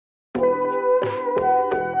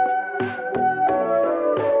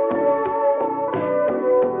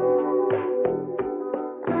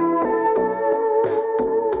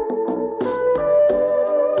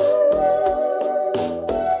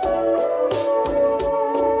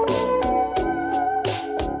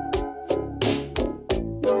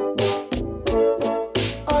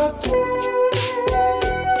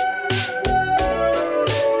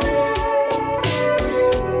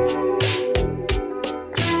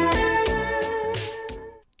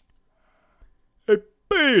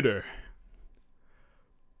Peter!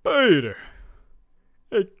 Peter!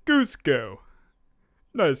 Hey, Cusco!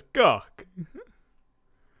 Nice cock!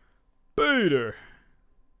 Peter!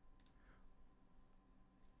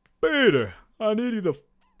 Peter! I need you to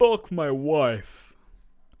fuck my wife!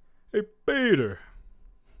 Hey, Peter!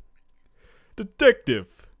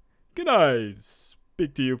 Detective! Can I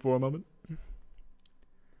speak to you for a moment?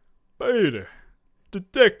 Peter!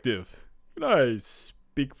 Detective! Can I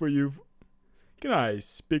speak for you? Can I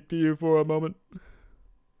speak to you for a moment?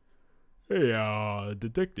 Hey,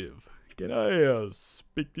 detective, can I,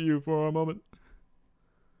 speak to you for a moment?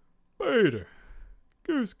 Peter,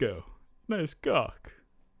 Cusco, nice cock.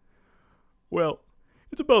 Well,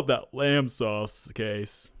 it's about that lamb sauce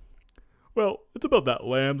case. I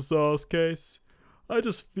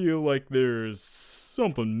just feel like there's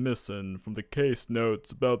something missing from the case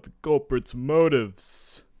notes about the culprit's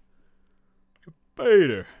motives.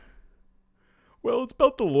 Peter. Well, it's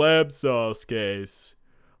about the lamb sauce case.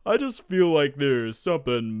 I just feel like there's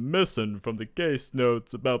something missing from the case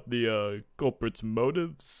notes about the culprit's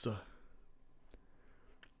motives.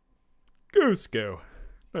 Cusco,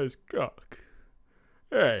 nice cock.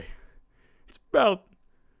 Hey, it's about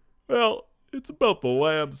the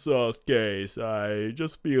lamb sauce case. I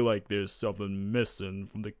just feel like there's something missing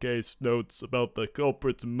from the case notes about the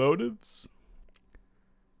culprit's motives.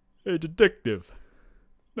 Hey, detective,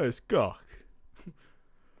 nice cock.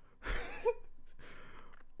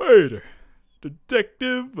 Peter,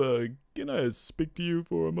 detective, can I speak to you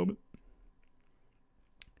for a moment?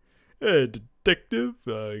 Hey, detective,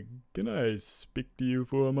 can I speak to you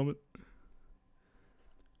for a moment?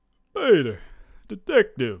 Peter,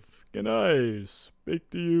 detective, can I speak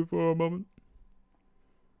to you for a moment?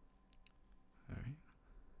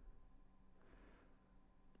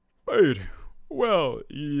 Alright. Peter, well,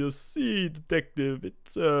 you see, detective,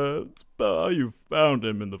 it's about how you found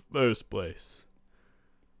him in the first place.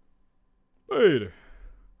 Peter.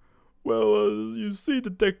 Well, you see,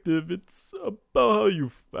 detective, it's about how you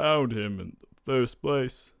found him in the first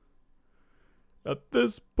place. At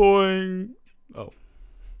this point,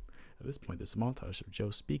 there's a montage of Joe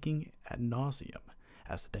speaking ad nauseum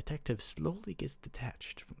as the detective slowly gets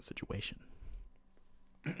detached from the situation.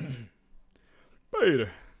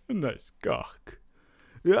 Peter, a nice cock.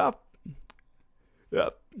 Yep.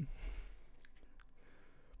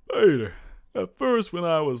 Peter. At first, when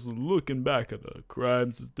I was looking back at the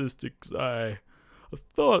crime statistics, I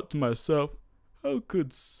thought to myself, how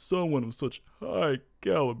could someone of such high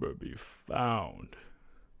caliber be found?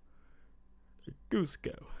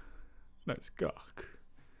 Cusco, nice cock.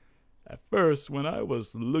 At first, when I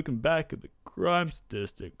was looking back at the crime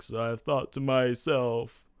statistics, I thought to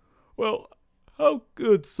myself, well, how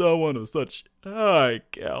could someone of such high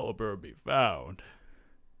caliber be found?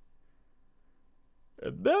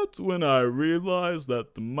 And that's when I realized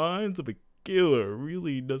that the minds of a killer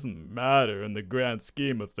really doesn't matter in the grand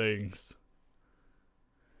scheme of things.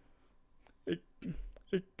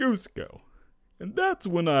 Cusco. And that's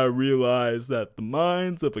when I realized that the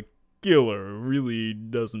minds of a killer really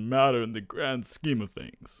doesn't matter in the grand scheme of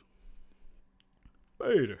things.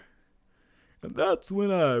 Peter. And that's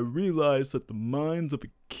when I realized that the minds of a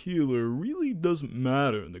killer really doesn't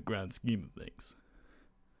matter in the grand scheme of things.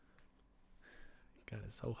 God,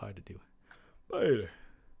 it's so hard to do. Peter.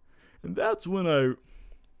 And that's when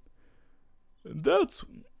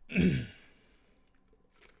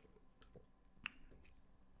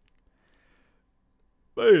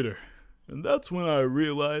Peter. And that's when I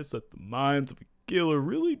realized that the minds of a killer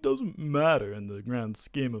really doesn't matter in the grand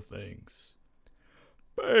scheme of things.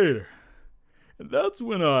 Peter. And that's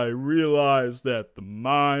when I realized that the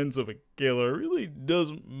minds of a killer really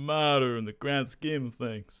doesn't matter in the grand scheme of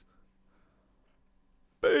things.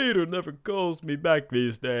 Peter never calls me back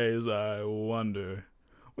these days, I wonder.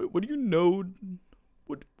 What do you know?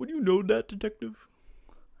 What do you know, that detective?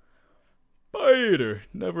 Peter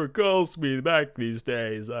never calls me back these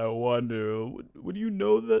days, I wonder. What do you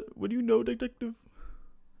know, that? What do you know, detective?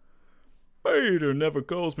 Peter never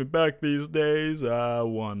calls me back these days, I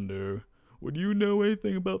wonder. Would you know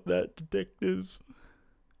anything about that, detective?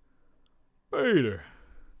 Peter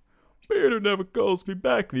never calls me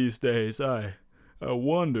back these days, I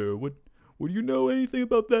wonder, would you know anything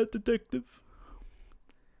about that, detective?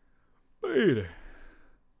 Peter.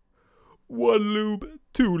 1 lube,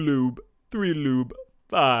 2 lube, 3 lube,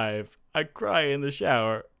 5. I cry in the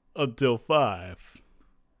shower until 5.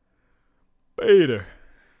 Peter,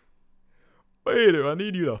 I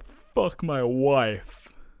need you to fuck my wife.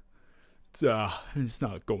 It's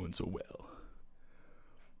not going so well.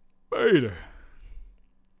 Peter.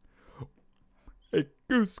 Hey,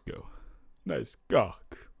 Cusco. Nice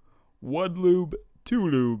cock. 1 lube, 2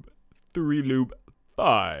 lube, 3 lube,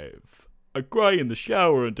 5. I cry in the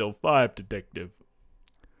shower until 5, detective.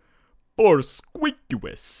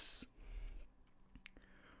 Borsquinquous.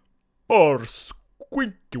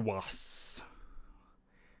 Borsquinquous.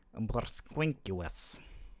 Borsquinquous.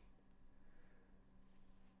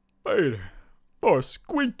 Later.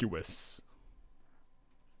 Borsquinquous.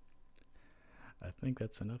 I think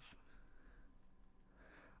that's enough.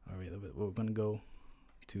 Alright, we're going to go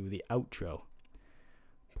to the outro.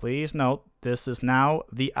 Please note, this is now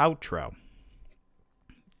the outro.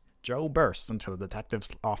 Joe bursts into the detective's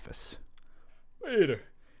office. Later.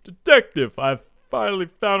 Detective, I've finally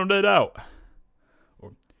found it out.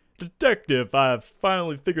 Or, detective, I've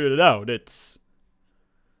finally figured it out. It's...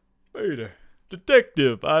 Later.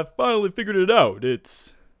 Detective, I've finally figured it out.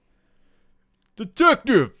 It's...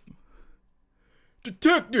 Detective!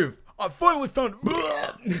 Detective! I finally found...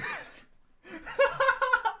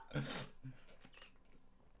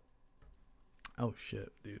 Oh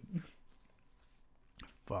shit, dude.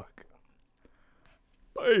 Fuck.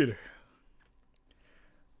 Later.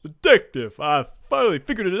 Detective, I finally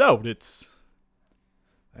figured it out. It's...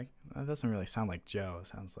 That doesn't really sound like Joe. It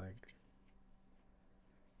sounds like...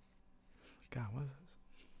 God, what is this?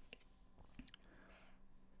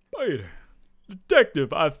 Later.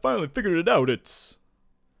 Detective, I finally figured it out. It's...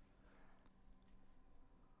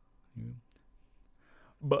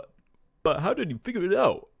 But how did you figure it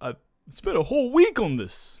out? I spent a whole week on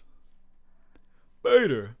this.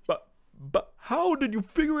 Later. But how did you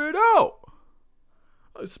figure it out?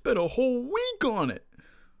 I spent a whole week on it.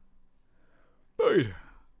 Later.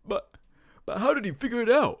 But how did you figure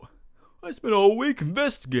it out? I spent a whole week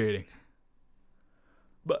investigating.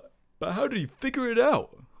 But how did you figure it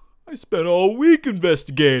out? I spent all week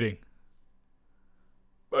investigating.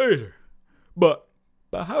 Later. But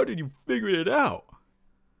how did you figure it out?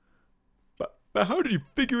 But how did you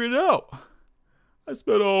figure it out? I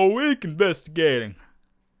spent all week investigating.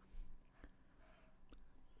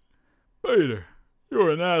 Later.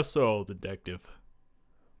 You're an asshole, detective.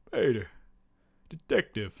 Later.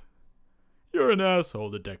 Detective. You're an asshole,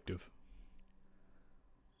 detective.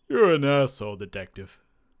 You're an asshole, detective.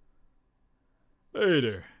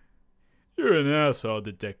 Later. You're an asshole,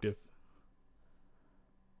 detective.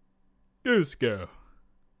 Yusko.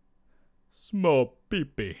 Small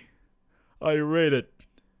peepee. I rate it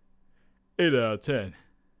 8 out of 10.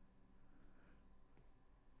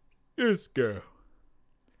 Yusko.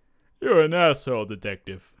 You're an asshole,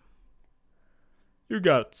 detective. You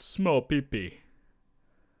got small peepee.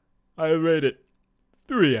 I rate it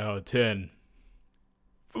 3 out of 10.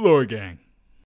 Floor gang.